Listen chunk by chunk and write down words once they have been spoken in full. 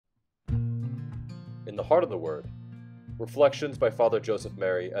In the Heart of the Word, Reflections by Father Joseph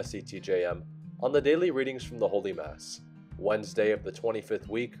Mary, SCTJM, on the daily readings from the Holy Mass, Wednesday of the 25th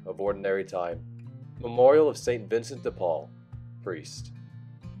week of Ordinary Time, Memorial of St. Vincent de Paul, Priest.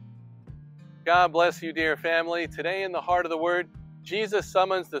 God bless you, dear family. Today in the Heart of the Word, Jesus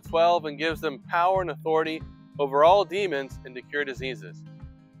summons the 12 and gives them power and authority over all demons and to cure diseases.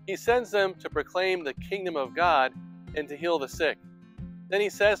 He sends them to proclaim the kingdom of God and to heal the sick. Then he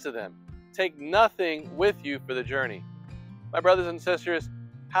says to them, "Take nothing with you for the journey." My brothers and sisters,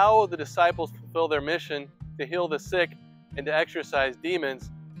 how will the disciples fulfill their mission to heal the sick and to exorcise demons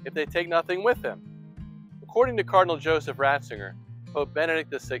if they take nothing with them? According to Cardinal Joseph Ratzinger, Pope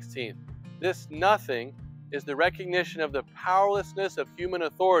Benedict XVI, this nothing is the recognition of the powerlessness of human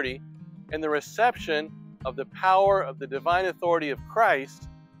authority and the reception of the power of the divine authority of Christ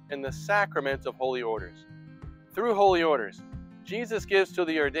in the sacraments of holy orders. Through holy orders, Jesus gives to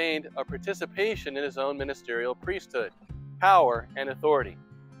the ordained a participation in his own ministerial priesthood, power, and authority.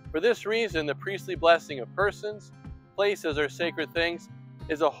 For this reason, the priestly blessing of persons, places, or sacred things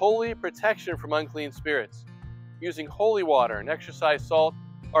is a holy protection from unclean spirits. Using holy water and exorcised salt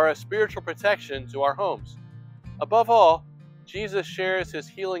are a spiritual protection to our homes. Above all, Jesus shares his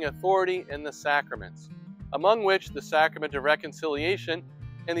healing authority in the sacraments, among which the sacrament of reconciliation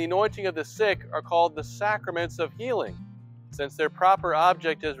and the anointing of the sick are called the sacraments of healing, since their proper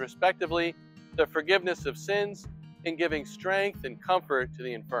object is respectively the forgiveness of sins and giving strength and comfort to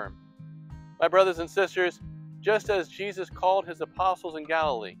the infirm. My brothers and sisters, just as Jesus called his apostles in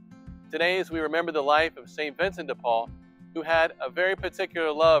Galilee, today as we remember the life of St. Vincent de Paul, who had a very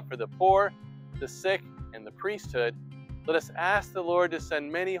particular love for the poor, the sick, and the priesthood, let us ask the Lord to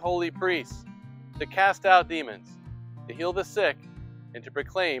send many holy priests to cast out demons, to heal the sick, and to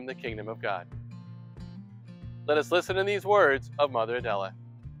proclaim the kingdom of God. Let us listen to these words of Mother Adela.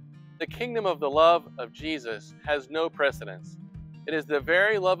 The kingdom of the love of Jesus has no precedence. It is the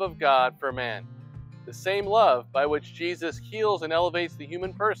very love of God for man, the same love by which Jesus heals and elevates the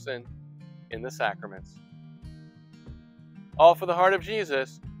human person in the sacraments. All for the heart of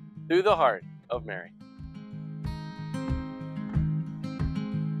Jesus, through the heart of Mary.